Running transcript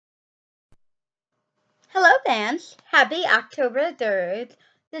fans, happy October 3rd.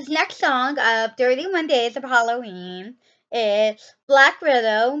 This next song of 31 Days of Halloween is Black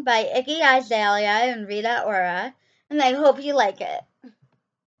Widow by Iggy Azalea and Rita Ora, and I hope you like it.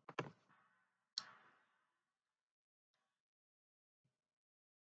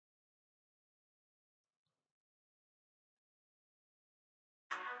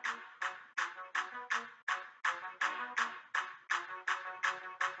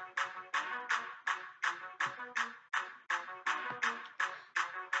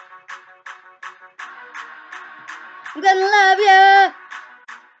 I'm gonna love you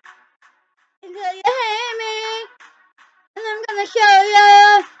until you hate me, and I'm gonna show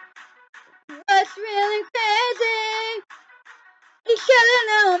you what's really crazy. You should've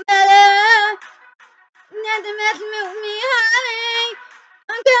known better not to mess with me, honey.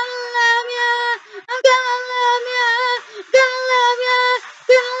 I'm gonna love you, I'm gonna love you, gonna love you,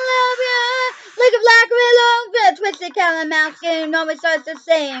 gonna love you. Like a black widow, with a twisted calamount skin, always starts the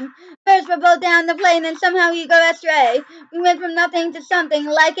same. First we're both down the plane, and somehow you go astray. We went from nothing to something,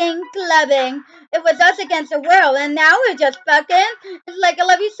 liking, clubbing. It was us against the world, and now we're just fucking. It's like I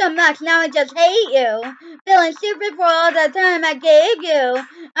love you so much, now I just hate you. Feeling stupid for all the time I gave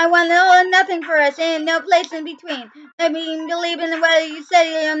you. I want all or nothing for us, and no place in between. Maybe you believe in the way you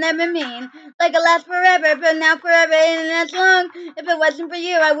say you'll never mean. Like it lasts forever, but now forever ain't as long. If it wasn't for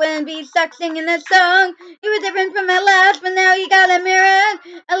you, I wouldn't be stuck singing this song. You were different from my last, but now you got a mirror.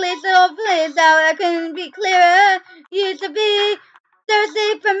 At least the whole place out, I couldn't be clearer. You used to be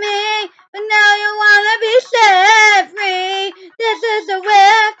thirsty for me, but now you wanna be set free. This is the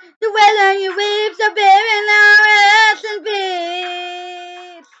way that you weep, so baby, now rest in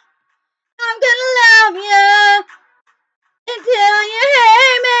peace. I'm gonna love you until you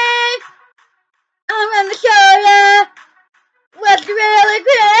hate me. I'm gonna show you what's really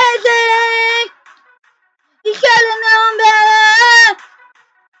crazy. You should've known better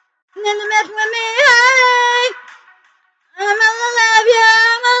than to mess with me, honey. I'm gonna love you,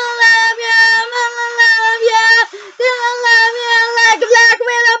 I'm gonna love you, I'm gonna love you, gonna love you like a black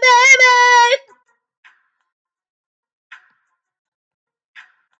widow, baby.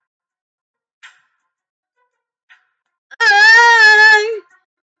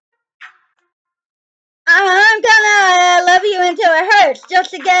 I'm gonna love you until it hurts,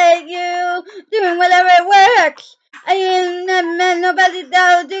 just to get you doing whatever works. I ain't never met nobody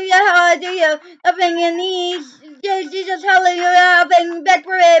that'll do you how I do you. Up in your knees, just holler you up and beg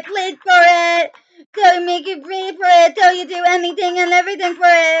for it, plead for it. Till you make you breathe for it, till you do anything and everything for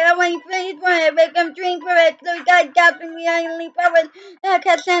it. I want you plead for it, make them drink for it. So you got gapping me, I leap forward. I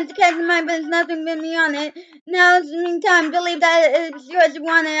catch sense to catch mine, but there's nothing but me on it. Now it's meantime, believe that it's yours, you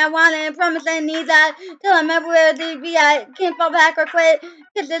want it, I want it, I promise I need that. Till I'm everywhere to be at, can't fall back or quit.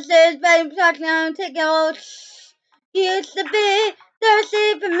 Cause this is better talking, I'm taking old. You used to be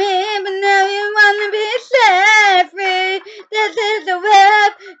thirsty for me, but now you wanna be set free. This is the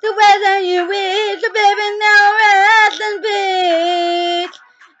way that you wish, so baby, now rest in peace.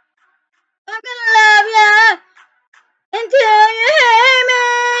 I'm gonna love you until you hate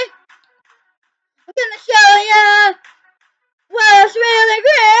me. I'm gonna show you what's really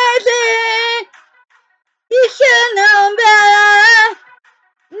crazy. You should know better.